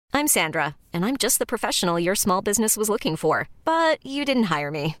I'm Sandra, and I'm just the professional your small business was looking for. But you didn't hire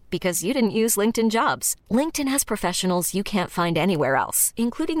me because you didn't use LinkedIn Jobs. LinkedIn has professionals you can't find anywhere else,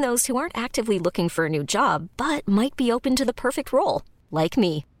 including those who aren't actively looking for a new job, but might be open to the perfect role, like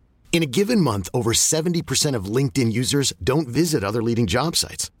me. In a given month, over 70% of LinkedIn users don't visit other leading job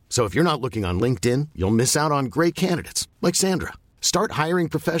sites. So if you're not looking on LinkedIn, you'll miss out on great candidates like Sandra. Start hiring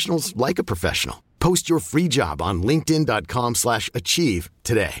professionals like a professional. Post your free job on linkedin.com/achieve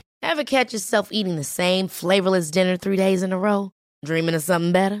today. Ever catch yourself eating the same flavorless dinner 3 days in a row? Dreaming of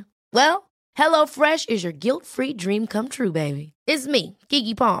something better? Well, HelloFresh is your guilt-free dream come true, baby. It's me,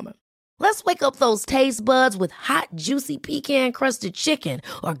 Keke Palmer. Let's wake up those taste buds with hot, juicy pecan-crusted chicken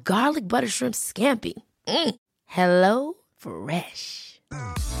or garlic butter shrimp scampi. Hello Fresh.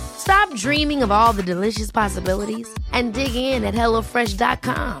 Stop dreaming of all the delicious possibilities and dig in at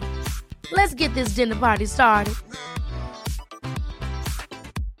HelloFresh.com. Let's get this dinner party started.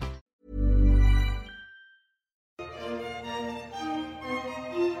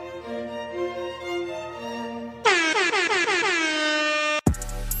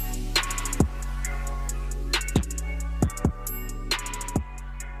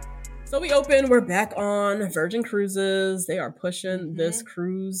 So we open, we're back on Virgin Cruises. They are pushing this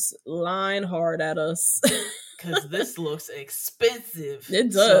cruise line hard at us. Because this looks expensive.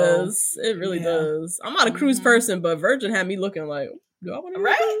 It does. It really does. I'm not a cruise person, but Virgin had me looking like, do I want to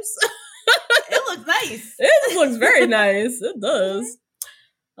cruise? It looks nice. It looks very nice. It does.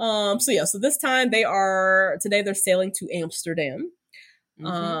 So this time today they're sailing to Amsterdam,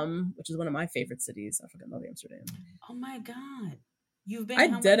 which is one of my favorite cities. I fucking love Amsterdam. Oh my God. You've been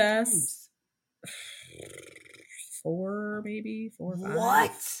I dead ass 4 or 5.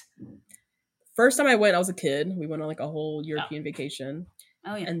 What? First time I went, I was a kid. We went on like a whole European vacation.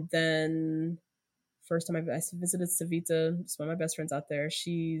 Oh yeah. And then first time I visited Savita. It's one of my best friends out there.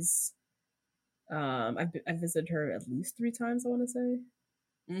 She's I visited her at least 3 times, I want to say.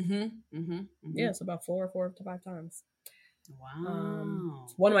 Yeah, so about 4 to 5 times. Wow.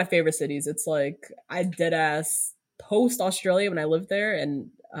 It's one of my favorite cities. It's like I dead ass post Australia when I lived there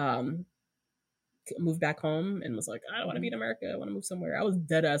and moved back home and was like, I don't want to be in America. I want to move somewhere. I was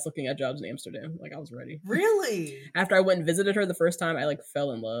dead ass looking at jobs in Amsterdam. Like I was ready. Really? After I went and visited her the first time, I like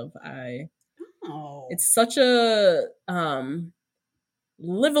fell in love. It's such a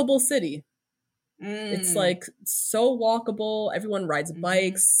livable city. It's like so walkable. Everyone rides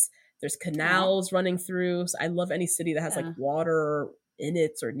bikes. There's canals running through. So I love any city that has like water in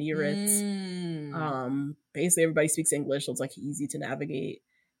it or near it. Basically everybody speaks English, so it's like easy to navigate.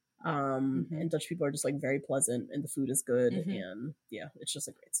 And Dutch people are just like very pleasant and the food is good. And yeah, it's just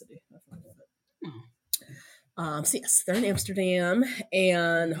a great city. I love it. So yes, they're in Amsterdam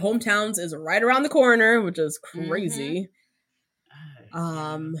and Hometowns is right around the corner, which is crazy.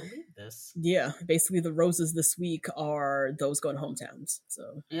 Yeah, basically the roses this week are those going to Hometowns.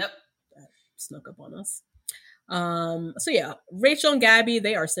 So that snuck up on us. So yeah, Rachel and Gabby,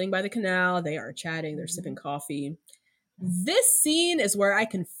 they are sitting by the canal. They are chatting. They're sipping coffee. This scene is where I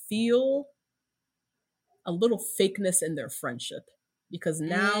can feel a little fakeness in their friendship because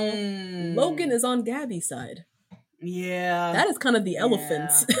now Logan is on Gabby's side. Yeah. That is kind of the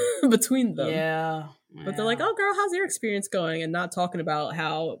elephant between them. Yeah. But they're like, oh girl, how's your experience going? And not talking about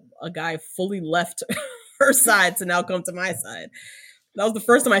how a guy fully left her side to now come to my side. That was the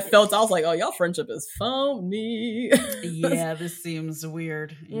first time I felt, I was like, oh, y'all friendship is phony. Yeah, this seems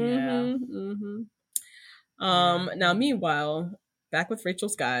weird. Yeah. Now, meanwhile, back with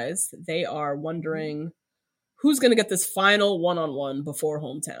Rachel's guys, they are wondering who's going to get this final one-on-one before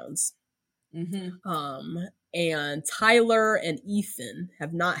Hometowns. And Tyler and Ethan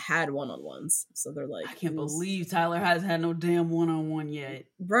have not had one-on-ones. So they're like, I can't believe Tyler has had no damn one-on-one yet.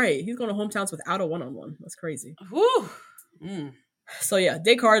 Right. He's going to Hometowns without a one-on-one. That's crazy. Whew. So yeah,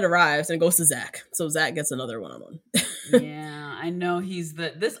 Descartes arrives and goes to Zach. So Zach gets another one-on-one. Yeah, I know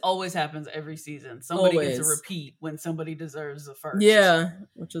this always happens every season. Somebody gets a repeat when somebody deserves the first. Yeah,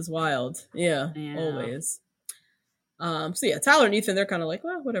 which is wild. Yeah, always. So yeah, Tyler and Ethan, they're kind of like,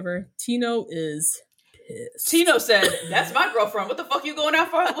 well, whatever. Tino is pissed. Tino said, that's my girlfriend. What the fuck you going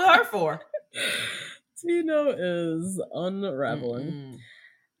out with her for? Tino is unraveling.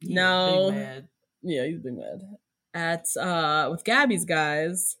 Now, yeah, he's been mad. With Gabby's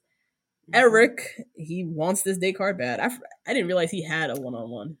guys, Eric, he wants this Descartes bad. I didn't realize he had a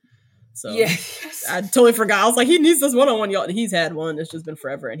one-on-one. So yeah, I totally forgot. I was like, he needs this one-on-one, y'all. He's had one. It's just been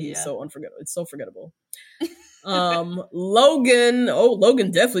forever, and he's so unforgettable. It's so forgettable. Logan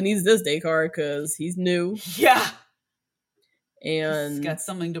definitely needs this Descartes because he's new. Yeah. And he's got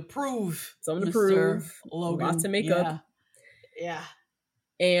something to prove. Logan. Lots to make up. Yeah.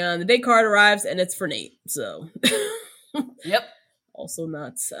 And the date card arrives, and it's for Nate. So, yep. Also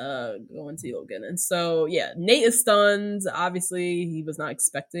not going to Logan. And so, yeah, Nate is stunned. Obviously, he was not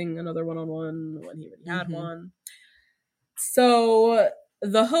expecting another one-on-one when he already had one. So,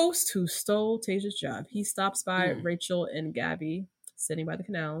 the host who stole Tayshia's job, he stops by Rachel and Gabby sitting by the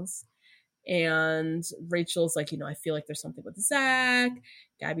canals. And Rachel's like, I feel like there's something with Zach.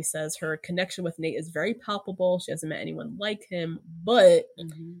 Gabby says her connection with Nate is very palpable. She hasn't met anyone like him, but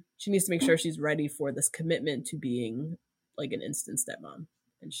she needs to make sure she's ready for this commitment to being like an instant stepmom.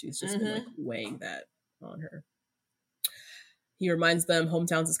 And she's just been like weighing that on her. He reminds them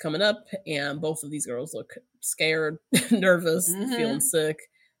hometowns is coming up, and both of these girls look scared, nervous, feeling sick.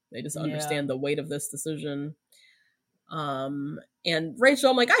 They just understand the weight of this decision. And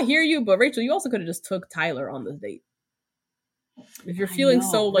Rachel, I'm like, I hear you, but Rachel, you also could have just took Tyler on this date. If you're feeling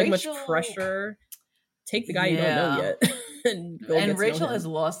so like Rachel, much pressure, take the guy you don't know yet. and Rachel has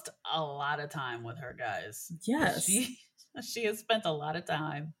lost a lot of time with her guys. Yes. She has spent a lot of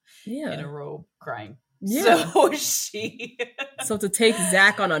time in a row crying. Yeah. So to take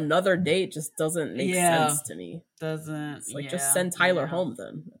Zach on another date just doesn't make sense to me. Doesn't. It's like just send Tyler home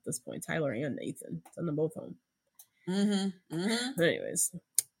then at this point. Tyler and Nathan. Send them both home. Anyways,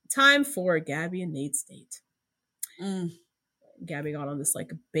 time for Gabby and Nate's date. Gabby got on this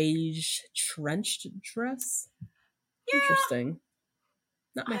like beige trenched dress. Interesting.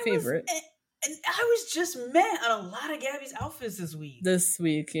 Not my favorite. And I was just mad on a lot of Gabby's outfits this week.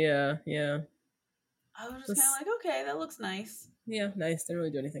 Yeah. I was just kind of like, okay, that looks nice. Yeah, nice. Didn't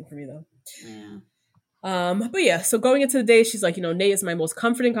really do anything for me though. Yeah. But yeah, so going into the day, she's like, Nate is my most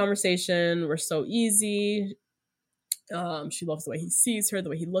comforting conversation. We're so easy. She loves the way he sees her, the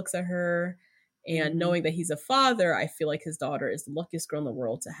way he looks at her. And knowing that he's a father, I feel like his daughter is the luckiest girl in the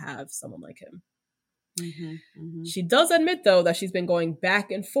world to have someone like him. She does admit, though, that she's been going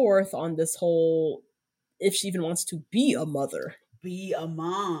back and forth on this whole, if she even wants to be a mother. Be a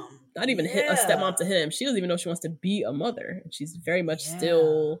mom. Not even a stepmom to him. She doesn't even know if she wants to be a mother. She's very much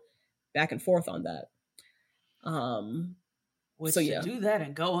still back and forth on that. To do that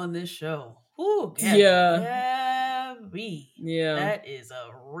and go on this show. Ooh, Gabby. Yeah. That is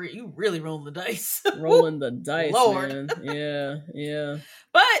you really rolling the dice. Rolling the dice, Lord. Man. Yeah.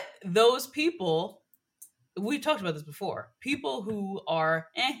 But those people, we talked about this before. People who are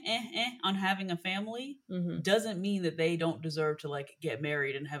on having a family doesn't mean that they don't deserve to like get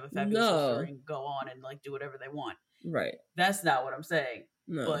married and have a fabulous sister and go on and like do whatever they want. Right. That's not what I'm saying.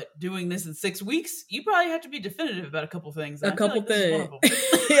 No. But doing this in 6 weeks, you probably have to be definitive about a couple things. A couple things.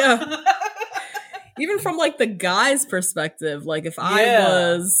 Yeah. Even from like the guy's perspective, like if I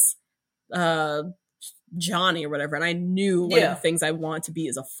was Johnny or whatever, and I knew one of the things I want to be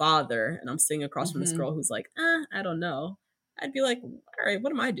is a father, and I'm sitting across from this girl who's like, I don't know. I'd be like, all right,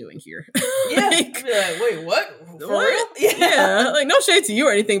 what am I doing here? Yeah. I'd be like, wait, what? For real? Yeah. Like no shade to you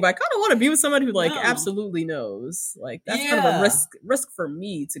or anything, but I kind of want to be with somebody who like absolutely knows. Like that's kind of a risk for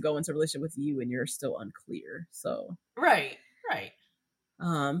me to go into a relationship with you and you're still unclear. So Right.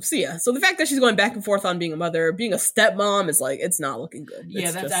 So the fact that she's going back and forth on being a mother, being a stepmom is like, it's not looking good.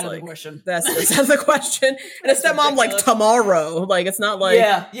 Yeah, that's out of the question. That's out of the question. And a stepmom like tomorrow. Like it's not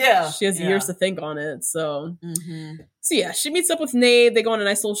like she has years to think on it. So So yeah, she meets up with Nate. They go on a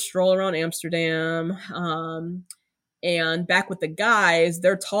nice little stroll around Amsterdam. And back with the guys,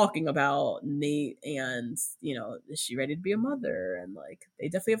 they're talking about Nate and, is she ready to be a mother? And like they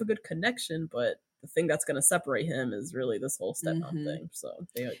definitely have a good connection, but the thing that's going to separate him is really this whole stepmom thing. So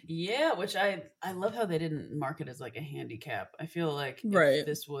which I love how they didn't mark it as like a handicap. I feel like if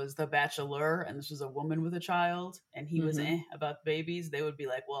this was The Bachelor and this was a woman with a child and he was about babies, they would be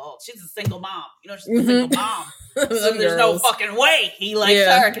like, well, she's a single mom. She's a single mom. So there's no fucking way he likes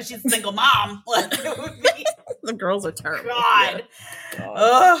her because she's a single mom. Like it would be. The girls are terrible.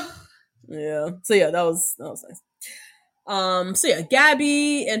 God. Yeah. So yeah, that was nice. So yeah,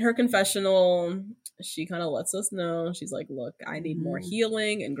 Gabby in her confessional, she kind of lets us know. She's like, look, I need more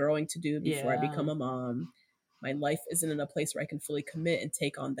healing and growing to do before I become a mom. My life isn't in a place where I can fully commit and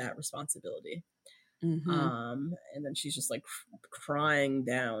take on that responsibility. And then she's just like crying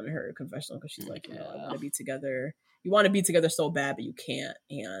down her confessional because she's like, I want to be together. You want to be together so bad, but you can't.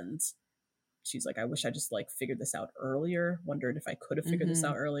 And she's like, I wish I just like figured this out earlier. Wondered if I could have figured this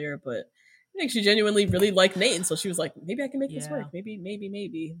out earlier, but I think she genuinely really liked Nate, and so she was like, maybe I can make this work.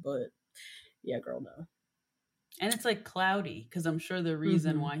 Maybe. But yeah, girl, no. And it's like cloudy because I'm sure the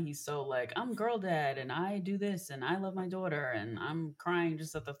reason why he's so like, I'm girl dad and I do this and I love my daughter and I'm crying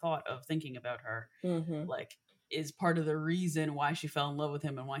just at the thought of thinking about her. Like is part of the reason why she fell in love with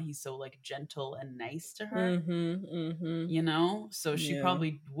him and why he's so like gentle and nice to her. You know, so she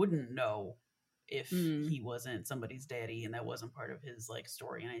probably wouldn't know if he wasn't somebody's daddy and that wasn't part of his like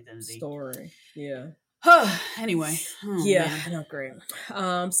story and identity. Anyway. Not great.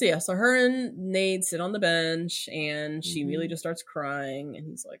 So her and Nate sit on the bench and she immediately just starts crying and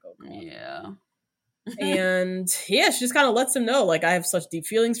he's like, oh god. And she just kind of lets him know, like, I have such deep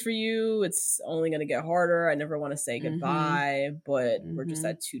feelings for you. It's only going to get harder. I never want to say goodbye, but we're just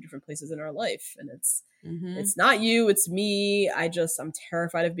at two different places in our life. And it's not you, it's me. I'm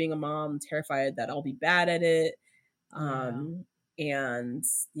terrified of being a mom. I'm terrified that I'll be bad at it. And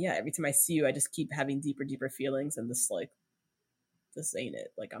every time I see you, I just keep having deeper feelings. And this ain't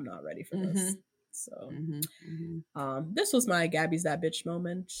it. Like, I'm not ready for this. So this was my Gabby's that bitch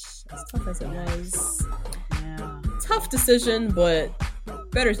moment. As tough as it was. Tough decision, but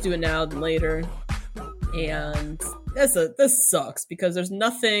better to do it now than later. And this sucks because there's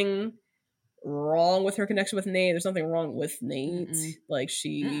nothing wrong with her connection with Nate. There's nothing wrong with Nate. Like,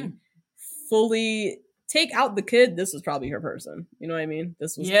 she fully take out the kid. This was probably her person. You know what I mean?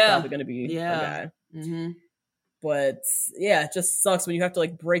 This was probably going to be her guy. But it just sucks when you have to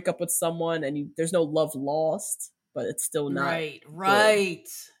like break up with someone and there's no love lost, but it's still not right.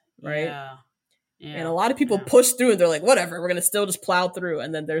 And a lot of people push through and they're like, whatever, we're gonna still just plow through.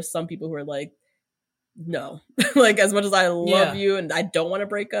 And then there's some people who are like, no, like, as much as I love you and I don't want to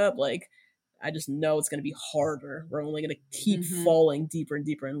break up, like, I just know it's gonna be harder. We're only gonna keep falling deeper and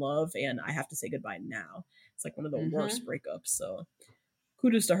deeper in love, and I have to say goodbye now. It's like one of the worst breakups. So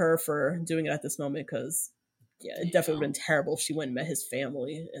kudos to her for doing it at this moment, because it definitely would have been terrible if she went and met his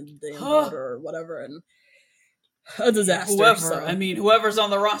family and they invited her or whatever, and a disaster. Whoever's on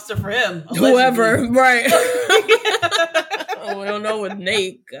the roster for him. Allegedly. Whoever, right. We don't know with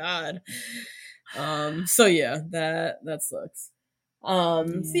Nate, God. That sucks.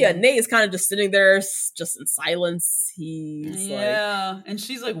 Nate is kind of just sitting there, just in silence. He's and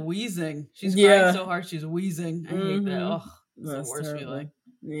she's like wheezing. She's crying so hard she's wheezing. I hate that. Oh, it's the worst feeling.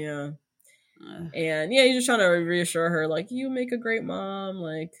 And he's just trying to reassure her, like, you make a great mom,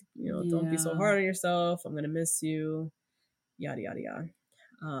 like, you know, don't be so hard on yourself, I'm gonna miss you, yada yada yada.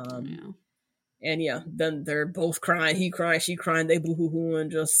 Then they're both crying, he crying, she crying, they boo-hoo-hoo, and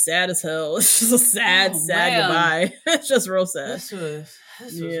just sad as hell. It's just a sad goodbye. It's just real sad. This was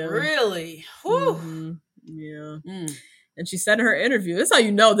really And she said in her interview, this is how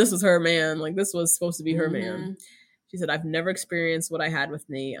you know this was her man, like, this was supposed to be her man. She said, I've never experienced what I had with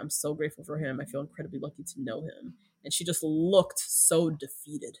Nate. I'm so grateful for him. I feel incredibly lucky to know him. And she just looked so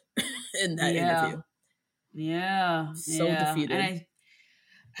defeated in that interview. So defeated. And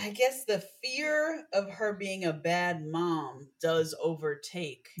I guess the fear of her being a bad mom does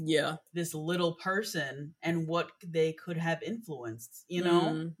overtake this little person and what they could have influenced, you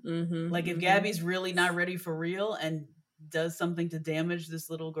know? Like, if Gabby's really not ready for real and does something to damage this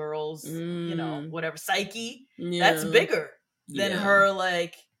little girl's, you know, whatever, psyche, that's bigger than her,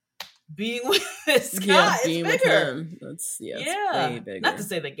 like, being with this guy. It's bigger. It's way bigger. Not to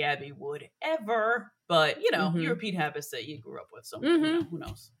say that Gabby would ever, but, you know, you repeat habits that you grew up with, so you know, who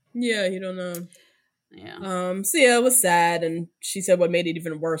knows? Yeah, you don't know. It was sad, and she said what made it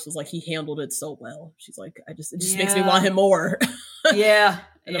even worse was, like, he handled it so well. She's like, it just makes me want him more.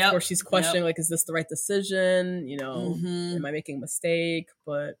 And of course she's questioning, like, is this the right decision? You know, am I making a mistake?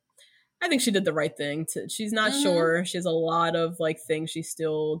 But I think she did the right thing. She's not sure. She has a lot of, like, things she's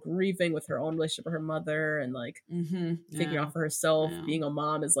still grieving with her own relationship with her mother, and, like, figuring out for herself. Being a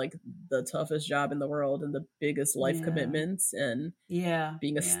mom is, like, the toughest job in the world and the biggest life commitments. And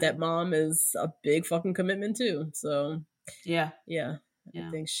being a stepmom is a big fucking commitment too. So I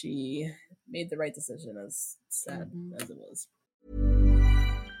think she made the right decision, as sad as it was.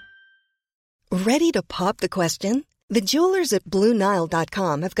 Ready to pop the question? The jewelers at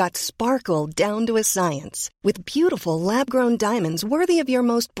BlueNile.com have got sparkle down to a science with beautiful lab-grown diamonds worthy of your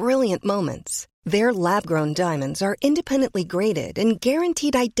most brilliant moments. Their lab-grown diamonds are independently graded and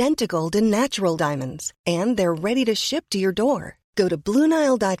guaranteed identical to natural diamonds, and they're ready to ship to your door. Go to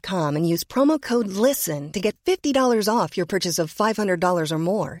BlueNile.com and use promo code LISTEN to get $50 off your purchase of $500 or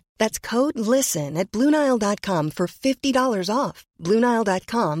more. That's code LISTEN at BlueNile.com for $50 off.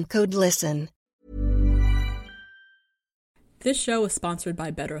 BlueNile.com, code LISTEN. This show is sponsored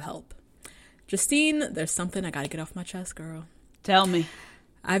by BetterHelp. Justine, there's something I gotta get off my chest, girl. Tell me.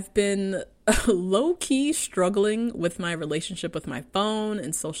 I've been low-key struggling with my relationship with my phone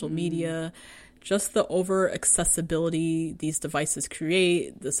and social media. Just the over-accessibility these devices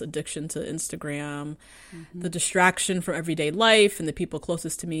create, this addiction to Instagram, the distraction from everyday life and the people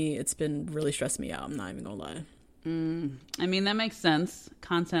closest to me, it's been really stressing me out. I'm not even gonna lie. I mean, that makes sense.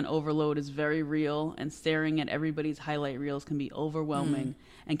 Content overload is very real, and staring at everybody's highlight reels can be overwhelming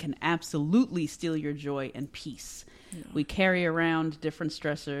and can absolutely steal your joy and peace. Yeah. We carry around different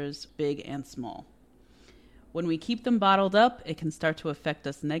stressors, big and small. When we keep them bottled up, it can start to affect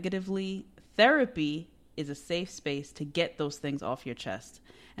us negatively. Therapy is a safe space to get those things off your chest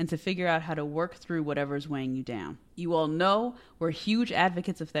and to figure out how to work through whatever's weighing you down. You all know we're huge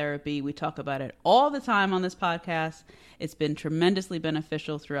advocates of therapy. We talk about it all the time on this podcast. It's been tremendously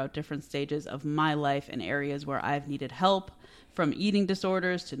beneficial throughout different stages of my life in areas where I've needed help, from eating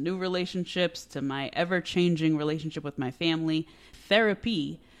disorders to new relationships to my ever-changing relationship with my family.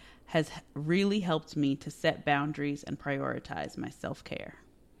 Therapy has really helped me to set boundaries and prioritize my self-care.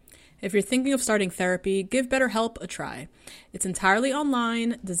 If you're thinking of starting therapy, give BetterHelp a try. It's entirely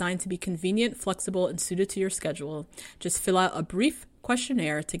online, designed to be convenient, flexible, and suited to your schedule. Just fill out a brief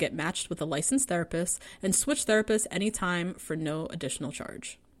questionnaire to get matched with a licensed therapist and switch therapists anytime for no additional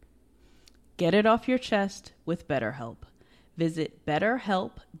charge. Get it off your chest with BetterHelp. Visit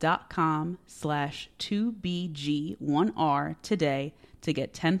betterhelp.com/2BG1R today to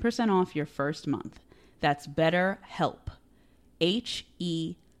get 10% off your first month. That's BetterHelp.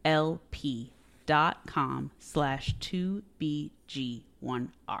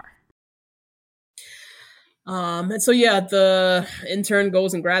 HELP.com/2BG1R. And so yeah, the intern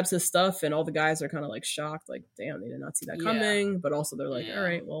goes and grabs his stuff, and all the guys are kind of like shocked, like, damn, they did not see that coming. But also they're like, all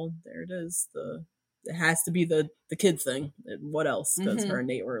right, well, there it is. It has to be the kid thing. What else? Because her and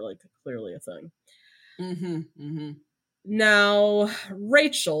Nate were like clearly a thing. Now,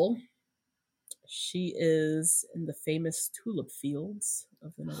 Rachel, she is in the famous tulip fields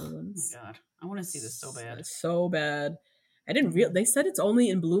of the Netherlands. Oh my God. I want to see this so bad. So bad. I didn't realize, they said it's only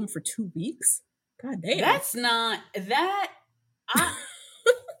in bloom for 2 weeks. God damn. That's not,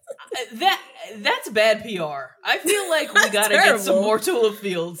 that's bad PR. I feel like we got to get some more tulip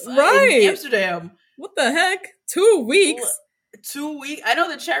fields in Amsterdam. What the heck? 2 weeks? 2 weeks. I know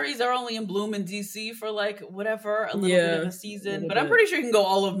the cherries are only in bloom in DC for like whatever, a little bit of the season, but I'm pretty sure you can go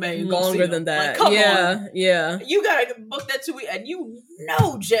all of May. Longer than that. Like, come on. Yeah. You gotta book that 2 weeks, and you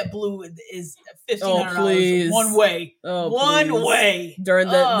know JetBlue is $1,500 one way. One way during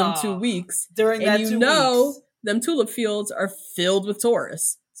them 2 weeks. During that 2 weeks, them tulip fields are filled with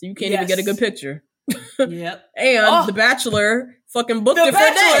tourists, so you can't even get a good picture. Yep. And The Bachelor fucking booked it for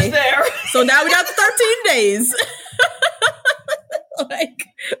a day. There. So now we got 13 days. Like,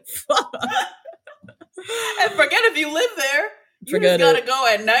 fuck. And forget if you live there. You just gotta go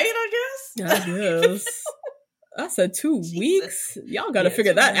at night, I guess. I said 2 weeks. Y'all gotta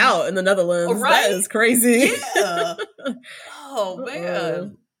figure that out in the Netherlands. Right? That is crazy. Yeah. Oh,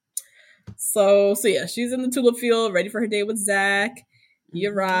 man. So yeah, she's in the tulip field, ready for her day with Zach. He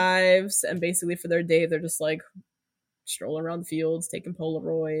arrives, and basically for their day, they're just like strolling around the fields, taking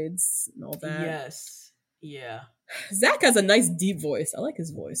Polaroids and all that. Yes. Yeah. Zach has a nice deep voice. I like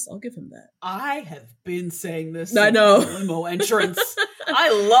his voice. I'll give him that. I have been saying this. I know. Limo entrance. I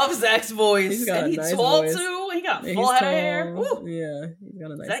love Zach's voice. He's got and he's tall voice. Too. He got full head of hair. Woo. Yeah, he's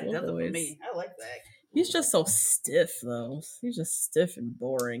got a nice Zach voice. For me. I like Zach. He's just so stiff, though. He's just stiff and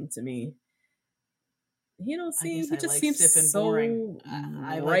boring to me. He just seems so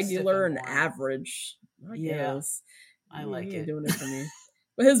regular and average. I guess. I like it. Doing it for me.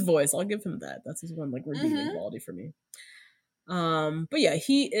 But his voice, I'll give him that. That's his one redeeming quality for me. But yeah,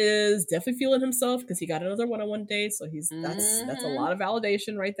 he is definitely feeling himself because he got another one-on-one date. So that's a lot of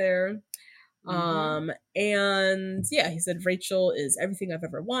validation right there. And yeah, he said Rachel is everything I've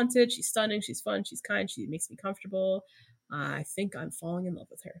ever wanted. She's stunning. She's fun. She's kind. She makes me comfortable. I think I'm falling in love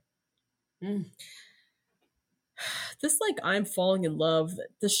with her. This I'm falling in love.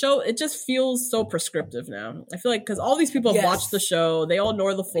 The show, it just feels so prescriptive now. I feel like because all these people have watched the show, they all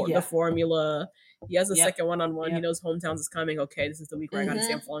know the formula. He has a second one-on-one. He knows Hometowns is coming. Okay, this is the week where I gotta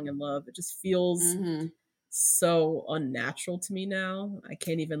say I'm falling in love. It just feels so unnatural to me now. I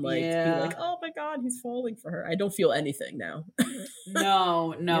can't even be like, oh my God, he's falling for her. I don't feel anything now.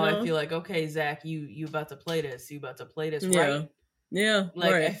 No, I feel like, okay, Zach, you about to play this. You about to play this right. Yeah.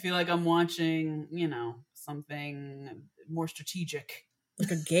 I feel like I'm watching, something more strategic.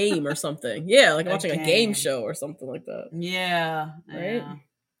 Like a game or something. Yeah, like watching a game show or something like that. Yeah. Right?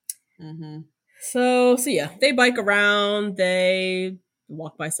 Yeah. So yeah, they bike around, they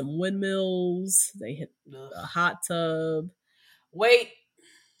walk by some windmills, they hit a hot tub. Wait.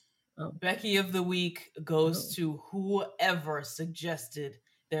 Becky of the week goes to whoever suggested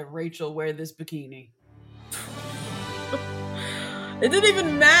that Rachel wear this bikini. It didn't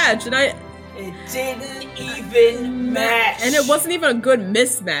even match, and It didn't even match. And it wasn't even a good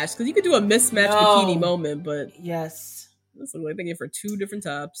mismatch, because you could do a mismatch bikini moment, but yes. This looks like they get for two different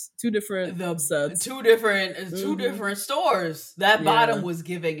tops, two different sets. Two different stores. That bottom was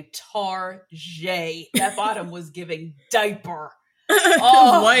giving Tarjay. That bottom was giving diaper.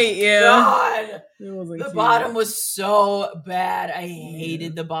 Oh, white, God. The bottom was so bad. I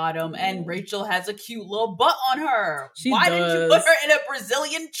hated the bottom. And Rachel has a cute little butt on her. Why didn't you put her in a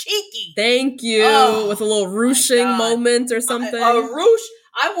Brazilian cheeky? Thank you. With a little ruching moment or something. A ruche.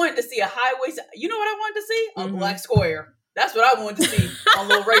 I wanted to see a high waist. You know what I wanted to see? A black square. That's what I wanted to see on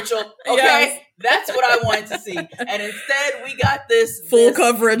little Rachel. Okay, yes. That's what I wanted to see. And instead, we got this full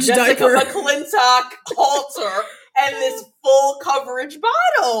coverage Jessica diaper, McClintock halter, and this full coverage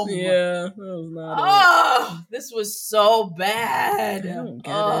bottom. Yeah, that was not. This was so bad. I don't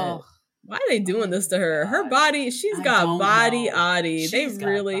get it. Why are they doing this to her? Her body, she's got body oddy. They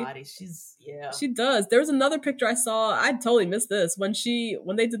really. She does. There was another picture I saw. I totally missed this when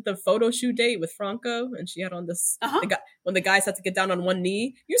they did the photo shoot date with Franco, and she had on this. When the guys had to get down on one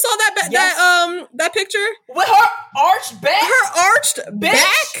knee. You saw that picture with her arched back.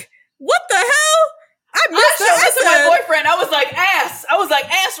 Back. What the hell? I missed that. To my boyfriend. I was like ass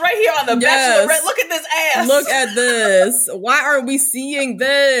right here on the Bachelorette. Look at this ass. Look at this. Why aren't we seeing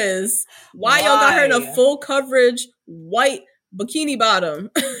this? Why y'all got her in a full coverage white bikini bottom?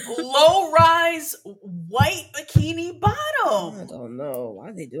 Low rise white bikini bottom. I don't know. Why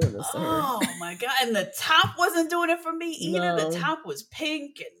are they doing this to her? Oh my God. And the top wasn't doing it for me either. No. The top was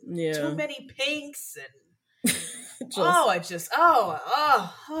pink and too many pinks and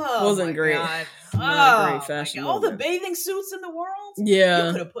wasn't great. God. Not a great fashion. All the bathing suits in the world. Yeah.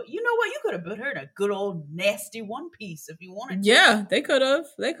 You could have put her in a good old nasty one piece if you wanted to. Yeah, they could have.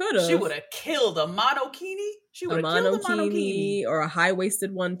 She would have killed a monokini. She would have killed a monokini. Or a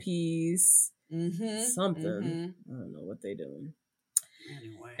high-waisted one piece. Something. I don't know what they doing.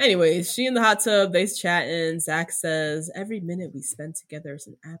 Anyways, she in the hot tub, they's chatting. Zach says, every minute we spend together is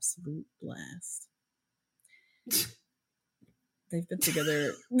an absolute blast. They've been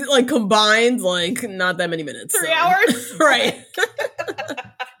together, like, combined, like, not that many minutes. 3 hours? Right.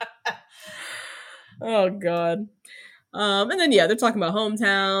 Oh, God. And then, they're talking about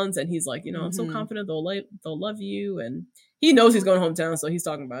hometowns, and he's like, I'm so confident they'll love you, and he knows he's going hometown, so he's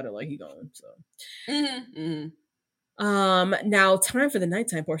talking about it like he's going, so. Now, time for the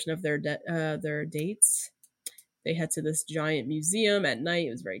nighttime portion of their dates. They head to this giant museum at night.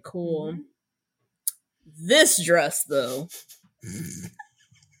 It was very cool. This dress, though.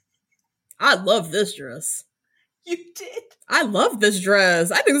 I love this dress. You did? I love this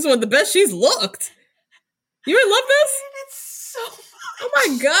dress. I think this is one of the best she's looked. You really love this? It's so much. Oh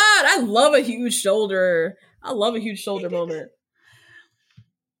my God. I love a huge shoulder. Moment.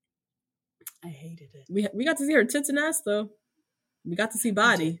 I hated it. We got to see her tits and ass, though. We got to see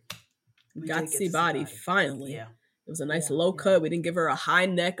body. We got to see body, finally. Yeah. It was a nice low cut. We didn't give her a high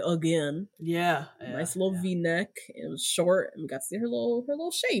neck again. Yeah. Nice little V-neck. It was short, and we got to see her little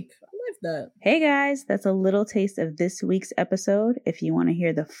shape. I like that. Hey guys, that's a little taste of this week's episode. If you want to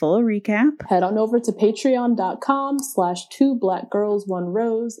hear the full recap, head on over to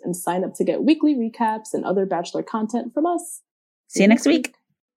patreon.com/2blackgirls1rose and sign up to get weekly recaps and other Bachelor content from us. See you next week.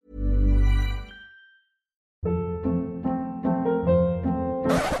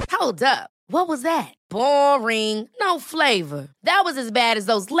 Hold up. What was that? Boring. No flavor. That was as bad as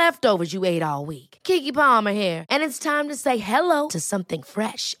those leftovers you ate all week. Keke Palmer here. And it's time to say hello to something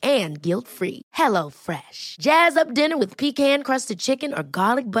fresh and guilt-free. Hello Fresh. Jazz up dinner with pecan-crusted chicken or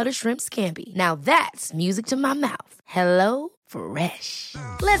garlic butter shrimp scampi. Now that's music to my mouth. Hello Fresh.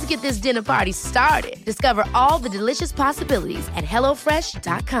 Let's get this dinner party started. Discover all the delicious possibilities at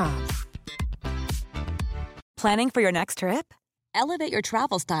HelloFresh.com. Planning for your next trip? Elevate your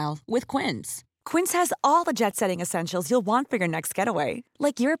travel style with Quince. Quince has all the jet-setting essentials you'll want for your next getaway,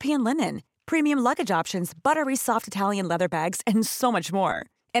 like European linen, premium luggage options, buttery soft Italian leather bags, and so much more.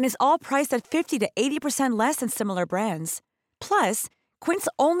 And is all priced at 50 to 80% less than similar brands. Plus, Quince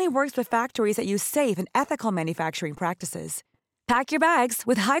only works with factories that use safe and ethical manufacturing practices. Pack your bags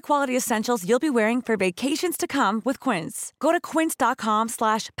with high-quality essentials you'll be wearing for vacations to come with Quince. Go to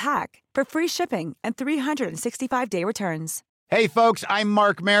quince.com/pack for free shipping and 365-day returns. Hey, folks, I'm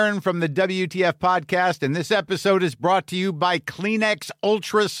Mark Maron from the WTF Podcast, and this episode is brought to you by Kleenex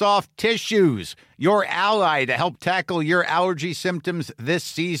Ultra Soft Tissues, your ally to help tackle your allergy symptoms this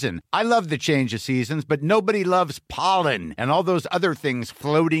season. I love the change of seasons, but nobody loves pollen and all those other things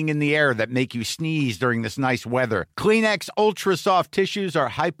floating in the air that make you sneeze during this nice weather. Kleenex Ultra Soft Tissues are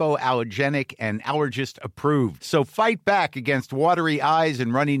hypoallergenic and allergist approved, so fight back against watery eyes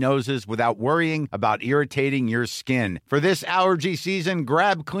and runny noses without worrying about irritating your skin. For this allergy season,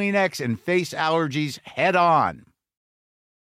 grab Kleenex and face allergies head on.